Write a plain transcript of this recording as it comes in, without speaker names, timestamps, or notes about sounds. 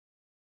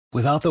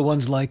Without the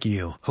ones like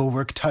you, who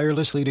work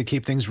tirelessly to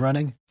keep things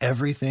running,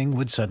 everything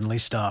would suddenly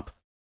stop.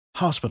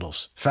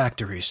 Hospitals,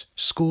 factories,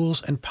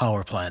 schools, and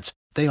power plants,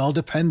 they all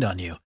depend on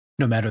you.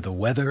 No matter the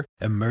weather,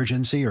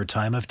 emergency, or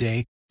time of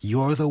day,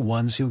 you're the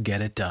ones who get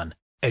it done.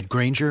 At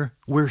Grainger,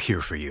 we're here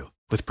for you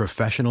with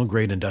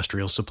professional-grade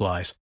industrial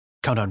supplies.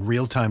 Count on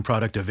real-time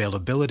product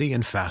availability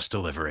and fast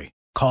delivery.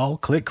 Call,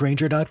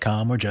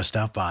 clickgrainger.com, or just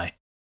stop by.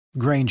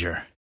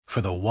 Grainger, for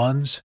the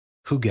ones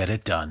who get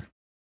it done.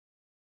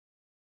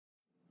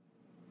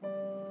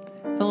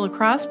 The La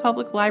Crosse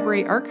Public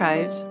Library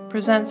Archives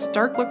presents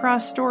Dark La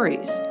Crosse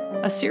Stories,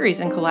 a series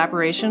in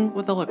collaboration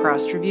with the La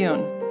Crosse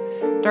Tribune.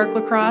 Dark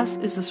La Crosse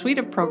is a suite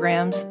of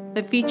programs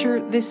that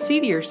feature the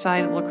seedier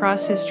side of La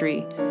Crosse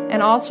history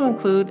and also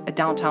include a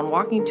downtown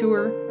walking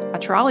tour, a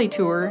trolley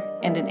tour,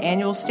 and an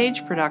annual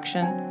stage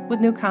production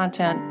with new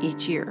content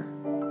each year.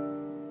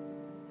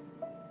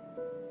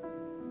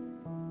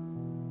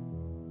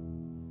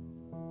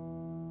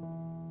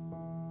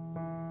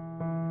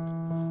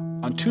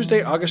 On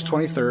Tuesday, August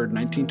 23,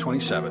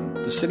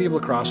 1927, the city of La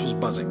Crosse was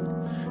buzzing.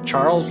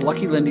 Charles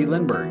Lucky Lindy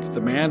Lindbergh,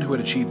 the man who had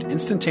achieved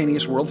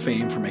instantaneous world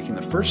fame for making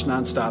the first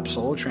nonstop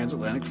solo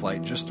transatlantic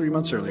flight just 3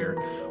 months earlier,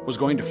 was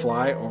going to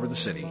fly over the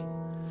city.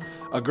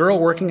 A girl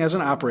working as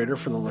an operator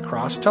for the La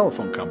Crosse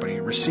Telephone Company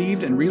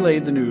received and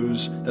relayed the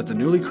news that the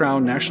newly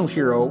crowned national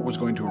hero was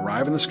going to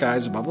arrive in the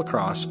skies above La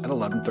Crosse at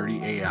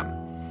 11:30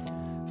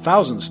 a.m.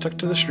 Thousands took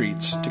to the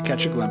streets to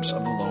catch a glimpse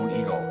of the Lone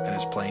Eagle and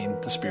his plane,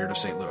 the Spirit of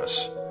St.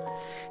 Louis.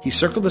 He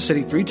circled the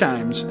city 3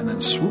 times and then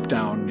swooped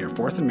down near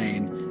 4th and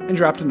Main and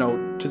dropped a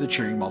note to the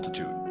cheering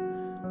multitude.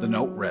 The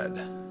note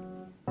read,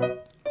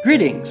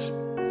 "Greetings.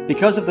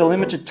 Because of the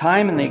limited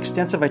time and the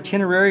extensive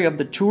itinerary of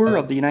the tour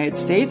of the United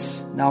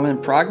States, now in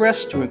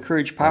progress to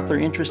encourage popular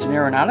interest in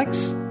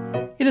aeronautics,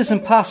 it is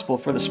impossible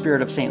for the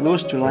Spirit of St.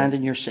 Louis to land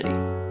in your city.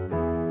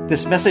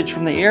 This message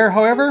from the air,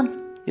 however,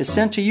 is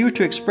sent to you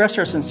to express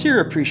our sincere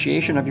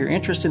appreciation of your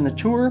interest in the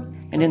tour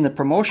and in the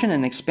promotion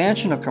and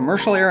expansion of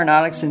commercial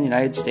aeronautics in the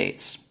United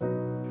States.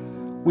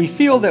 We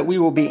feel that we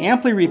will be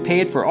amply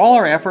repaid for all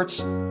our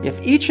efforts if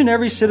each and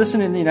every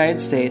citizen in the United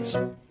States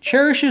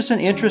cherishes an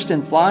interest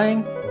in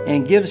flying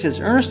and gives his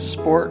earnest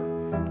support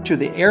to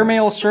the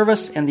airmail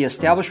service and the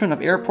establishment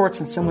of airports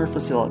and similar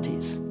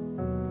facilities.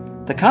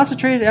 The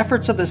concentrated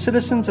efforts of the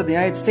citizens of the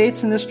United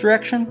States in this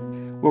direction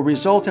will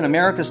result in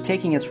America's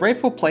taking its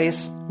rightful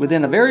place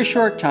within a very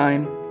short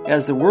time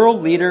as the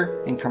world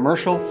leader in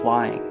commercial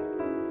flying.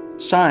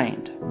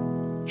 Signed,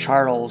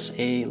 Charles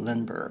A.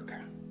 Lindbergh."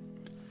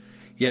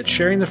 Yet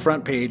sharing the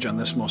front page on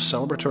this most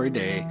celebratory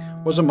day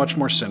was a much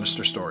more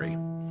sinister story.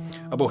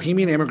 A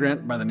bohemian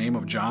immigrant by the name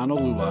of John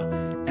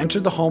Olula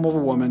entered the home of a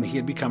woman he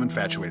had become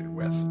infatuated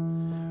with.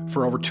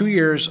 For over 2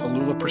 years,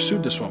 Olula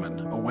pursued this woman,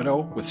 a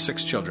widow with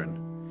 6 children.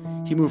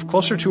 He moved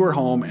closer to her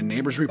home, and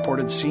neighbors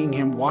reported seeing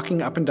him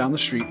walking up and down the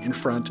street in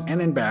front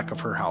and in back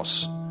of her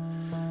house.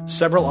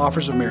 Several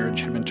offers of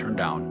marriage had been turned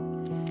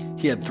down.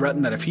 He had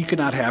threatened that if he could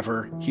not have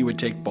her, he would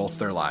take both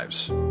their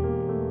lives.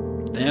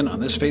 Then,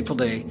 on this fateful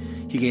day,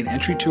 he gained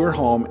entry to her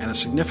home, and a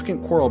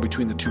significant quarrel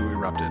between the two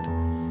erupted.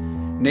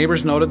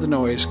 Neighbors noted the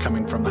noise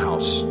coming from the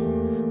house.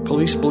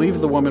 Police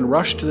believe the woman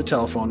rushed to the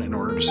telephone in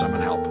order to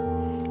summon help.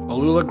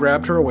 Olula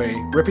grabbed her away,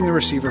 ripping the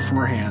receiver from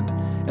her hand,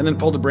 and then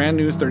pulled a brand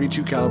new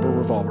 .32 caliber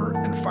revolver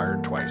and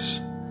fired twice.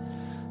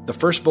 The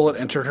first bullet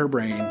entered her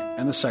brain,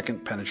 and the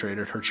second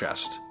penetrated her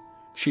chest.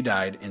 She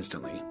died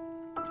instantly.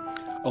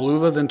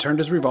 Olula then turned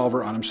his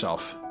revolver on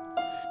himself.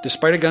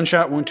 Despite a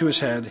gunshot wound to his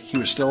head, he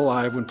was still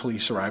alive when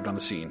police arrived on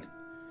the scene.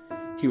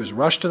 He was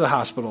rushed to the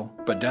hospital,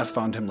 but death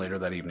found him later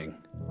that evening.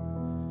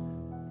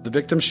 The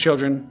victim's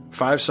children,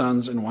 5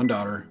 sons and 1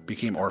 daughter,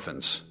 became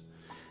orphans.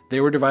 They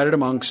were divided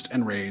amongst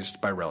and raised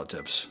by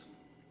relatives.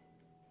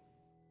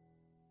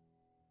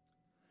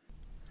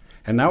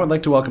 And now I'd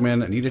like to welcome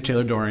in Anita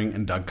Taylor-Doring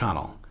and Doug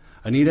Connell.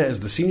 Anita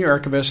is the Senior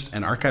Archivist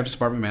and Archives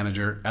Department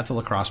Manager at the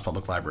La Crosse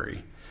Public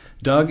Library.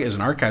 Doug is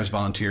an archives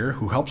volunteer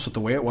who helps with the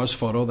Way It Was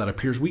photo that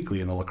appears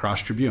weekly in the La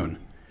Crosse Tribune.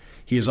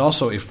 He is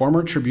also a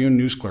former Tribune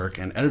news clerk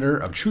and editor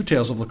of True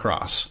Tales of La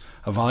Crosse,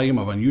 a volume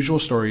of unusual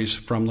stories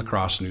from La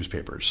Crosse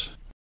newspapers.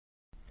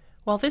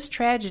 While this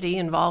tragedy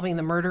involving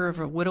the murder of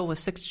a widow with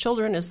 6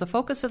 children is the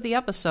focus of the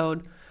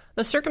episode,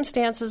 the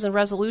circumstances and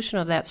resolution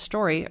of that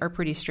story are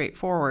pretty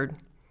straightforward.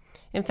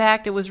 In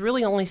fact, it was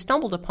really only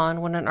stumbled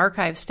upon when an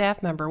archive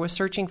staff member was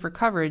searching for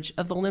coverage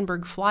of the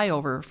Lindbergh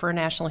flyover for a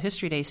National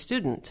History Day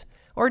student.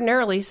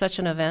 Ordinarily, such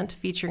an event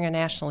featuring a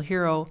national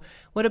hero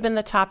would have been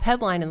the top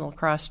headline in the La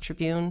Crosse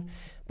Tribune,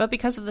 but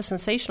because of the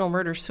sensational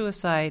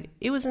murder-suicide,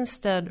 it was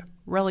instead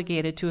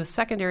relegated to a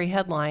secondary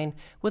headline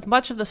with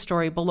much of the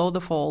story below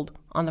the fold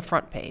on the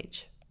front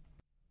page.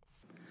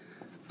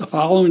 The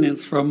following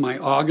is from my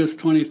August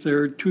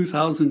 23,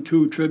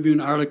 2002 Tribune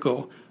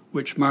article,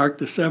 which marked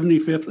the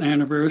 75th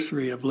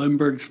anniversary of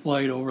Lindbergh's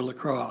flight over La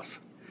Crosse.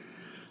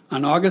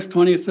 On August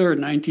 23,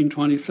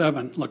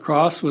 1927, La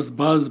Crosse was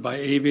buzzed by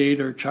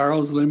aviator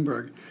Charles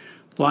Lindbergh,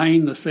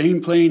 flying the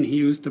same plane he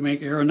used to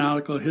make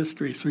aeronautical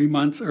history 3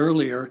 months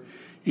earlier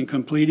in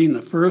completing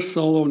the first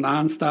solo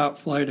nonstop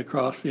flight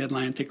across the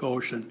Atlantic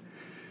Ocean.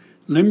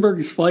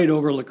 Lindbergh's flight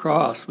over La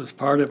Crosse was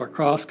part of a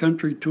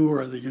cross-country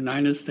tour of the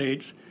United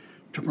States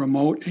to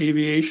promote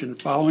aviation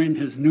following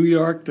his New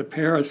York to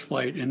Paris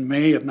flight in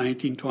May of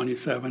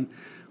 1927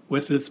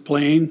 with his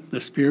plane,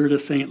 the Spirit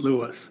of St.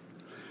 Louis.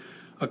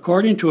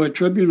 According to a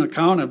Tribune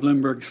account of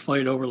Lindbergh's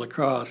flight over La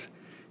Crosse,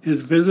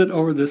 his visit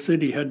over the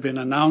city had been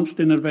announced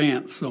in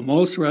advance, so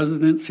most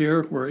residents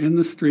here were in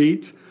the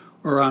streets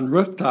or on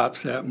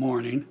rooftops that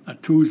morning, a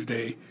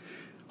Tuesday,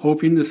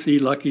 hoping to see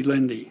Lucky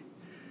Lindy.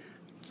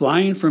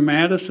 Flying from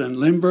Madison,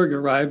 Lindbergh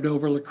arrived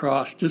over La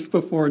Crosse just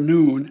before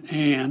noon,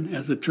 and,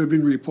 as the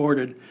Tribune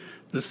reported,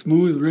 the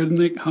smooth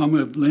rhythmic hum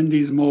of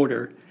Lindy's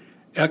motor,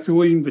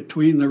 echoing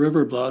between the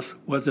river bluffs,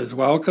 was as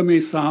welcome a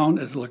sound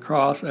as La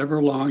Crosse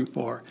ever longed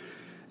for,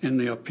 and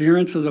the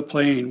appearance of the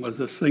plane was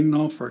a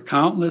signal for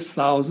countless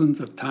thousands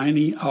of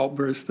tiny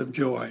outbursts of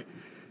joy.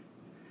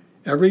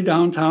 Every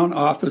downtown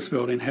office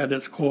building had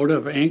its quota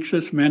of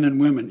anxious men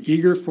and women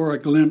eager for a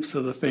glimpse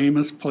of the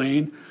famous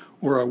plane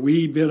or a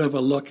wee bit of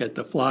a look at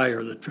the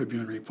flyer, the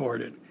Tribune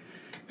reported.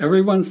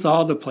 Everyone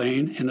saw the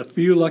plane, and a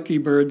few lucky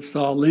birds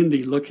saw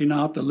Lindy looking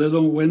out the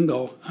little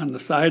window on the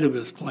side of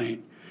his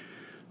plane.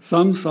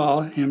 Some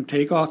saw him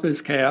take off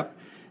his cap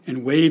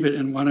and wave it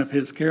in one of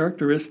his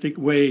characteristic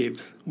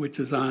waves, which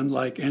is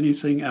unlike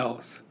anything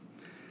else.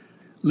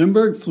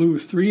 Lindbergh flew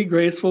 3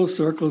 graceful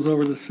circles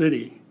over the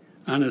city.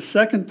 On his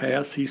second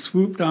pass, he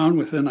swooped down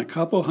within a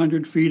couple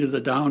hundred feet of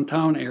the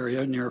downtown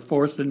area near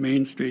 4th and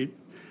Main Street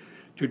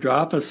to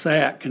drop a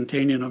sack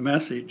containing a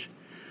message.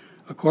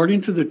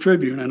 According to the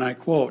Tribune, and I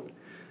quote,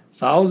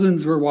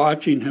 "Thousands were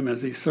watching him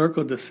as he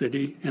circled the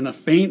city, and a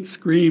faint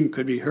scream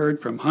could be heard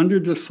from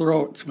hundreds of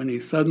throats when he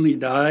suddenly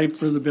dived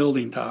for the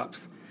building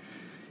tops.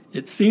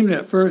 It seemed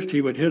at first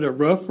he would hit a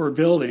roof or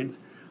building,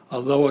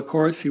 although of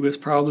course he was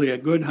probably a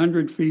good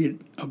 100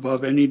 feet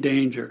above any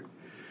danger.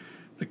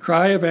 The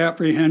cry of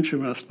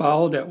apprehension was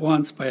followed at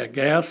once by a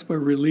gasp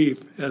of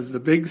relief as the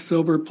big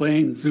silver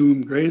plane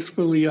zoomed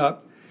gracefully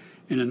up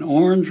and an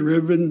orange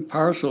ribbon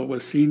parcel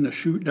was seen to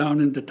shoot down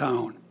into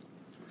town."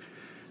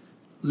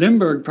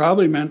 Lindbergh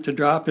probably meant to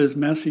drop his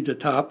message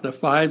atop the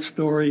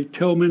 5-story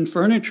Tillman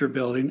Furniture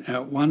Building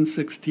at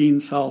 116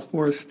 South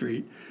 4th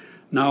Street,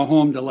 now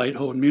home to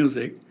Lighthold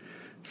Music,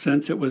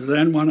 since it was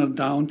then one of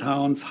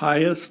downtown's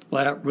highest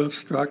flat roof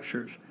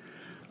structures.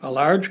 A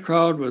large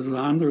crowd was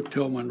on the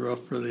Tillman roof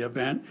for the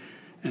event,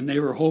 and they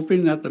were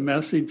hoping that the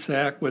message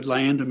sack would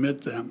land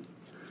amid them.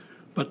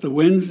 But the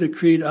winds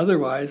decreed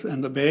otherwise,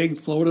 and the bag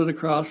floated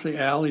across the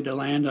alley to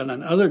land on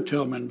another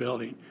Tillman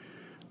building,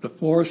 the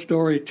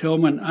 4-story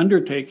Tillman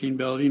Undertaking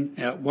Building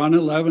at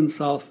 111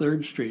 South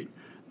 3rd Street,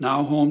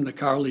 now home to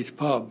Carly's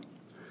Pub.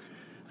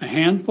 A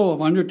handful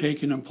of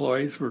undertaking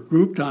employees were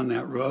grouped on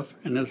that roof,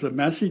 and as the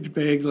message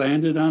bag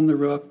landed on the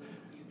roof,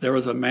 there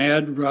was a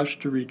mad rush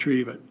to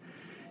retrieve it.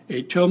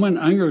 A Tillman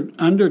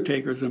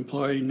Undertaker's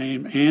employee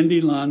named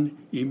Andy Lund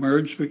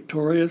emerged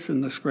victorious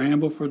in the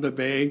scramble for the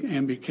bag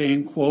and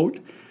became, quote,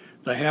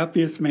 "the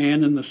happiest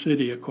man in the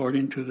city,"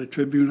 according to the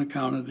Tribune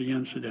account of the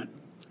incident.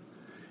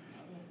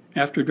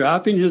 After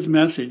dropping his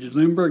message,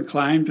 Lindbergh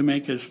climbed to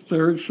make his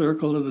 3rd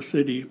circle of the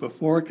city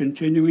before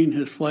continuing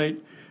his flight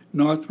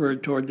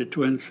northward toward the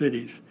Twin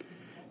Cities.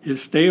 His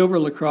stay over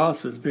La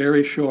Crosse was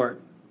very short,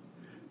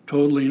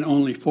 totaling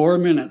only 4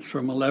 minutes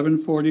from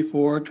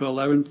 11:44 to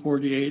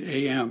 11:48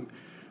 a.m.,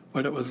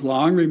 but it was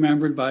long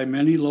remembered by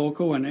many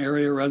local and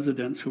area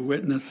residents who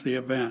witnessed the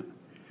event.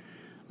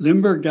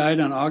 Lindbergh died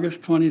on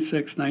August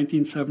 26,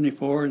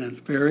 1974, and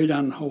is buried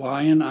on the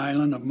Hawaiian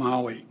island of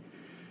Maui.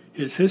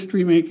 His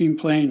history-making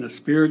plane, the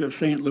Spirit of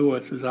St.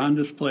 Louis, is on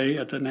display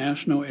at the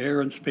National Air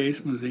and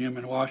Space Museum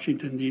in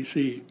Washington,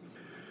 D.C.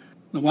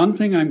 The one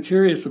thing I'm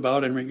curious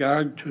about in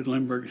regard to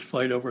Lindbergh's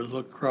flight over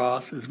La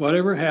Crosse is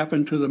whatever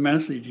happened to the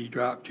message he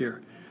dropped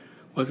here.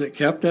 Was it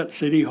kept at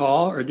City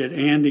Hall, or did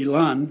Andy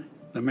Lund,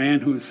 the man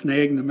who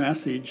snagged the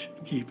message,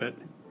 keep it?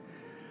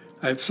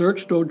 I've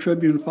searched old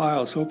Tribune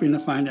files hoping to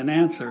find an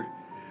answer,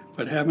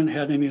 but haven't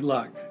had any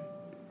luck.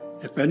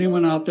 If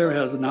anyone out there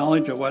has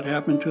knowledge of what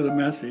happened to the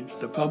message,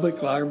 the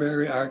Public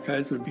Library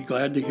Archives would be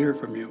glad to hear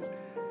from you.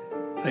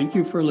 Thank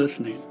you for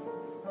listening.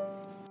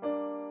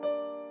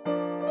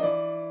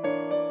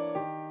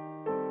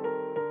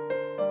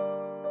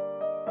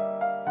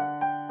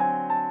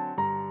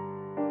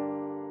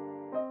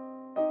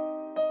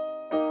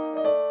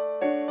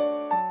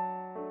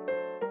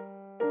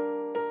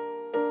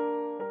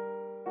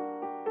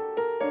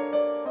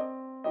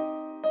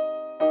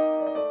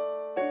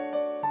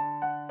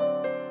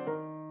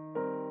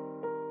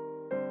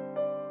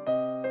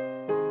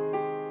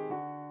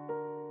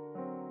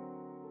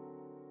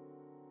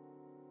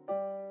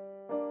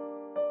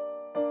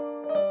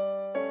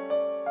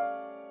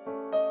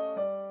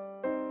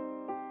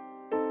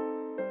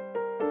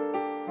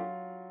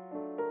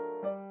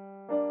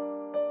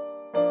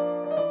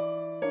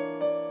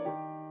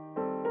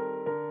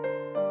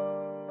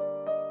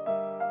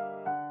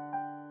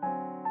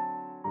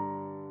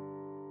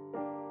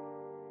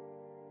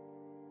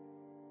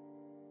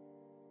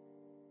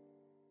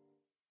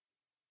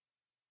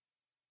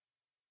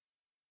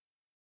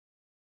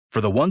 For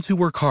the ones who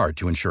work hard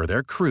to ensure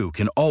their crew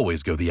can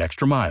always go the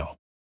extra mile,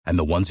 and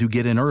the ones who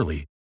get in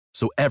early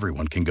so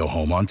everyone can go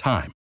home on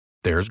time,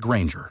 there's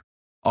Grainger,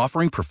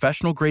 offering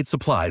professional-grade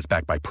supplies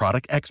backed by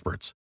product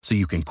experts so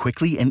you can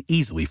quickly and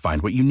easily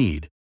find what you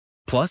need.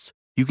 Plus,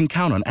 you can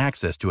count on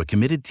access to a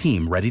committed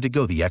team ready to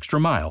go the extra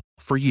mile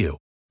for you.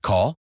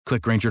 Call,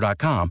 click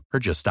Grainger.com,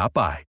 or just stop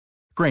by.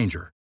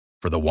 Grainger,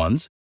 for the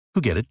ones who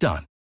get it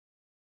done.